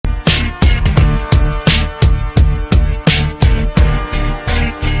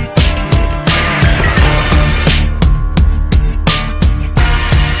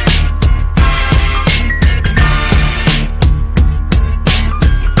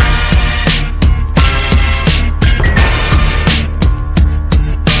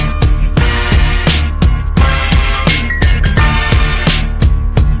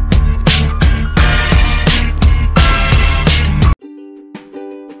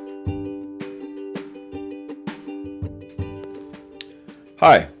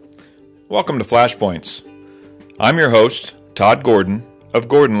Hi, welcome to Flashpoints. I'm your host, Todd Gordon of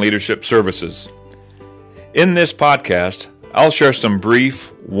Gordon Leadership Services. In this podcast, I'll share some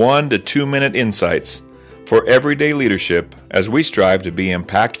brief 1 to 2 minute insights for everyday leadership as we strive to be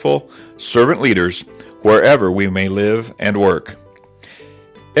impactful servant leaders wherever we may live and work.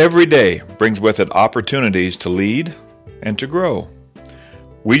 Every day brings with it opportunities to lead and to grow.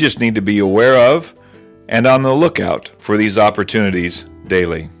 We just need to be aware of and on the lookout for these opportunities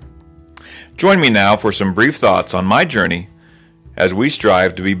daily. Join me now for some brief thoughts on my journey as we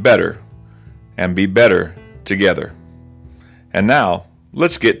strive to be better and be better together. And now,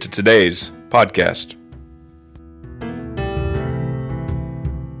 let's get to today's podcast.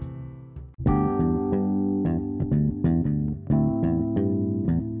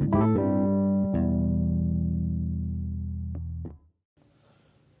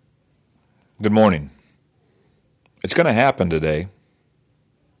 Good morning. It's going to happen today.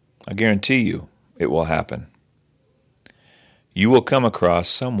 I guarantee you it will happen. You will come across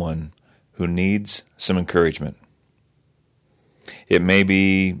someone who needs some encouragement. It may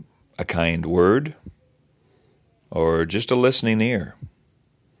be a kind word, or just a listening ear,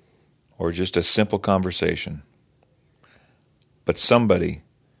 or just a simple conversation. But somebody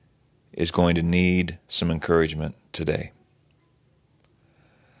is going to need some encouragement today.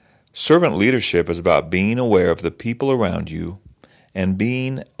 Servant leadership is about being aware of the people around you and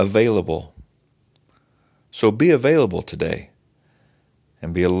being available. So be available today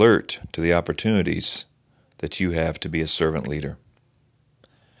and be alert to the opportunities that you have to be a servant leader.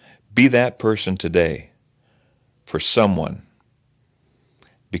 Be that person today for someone,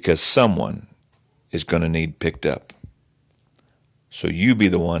 because someone is going to need picked up. So you be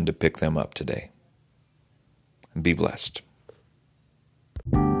the one to pick them up today. And be blessed.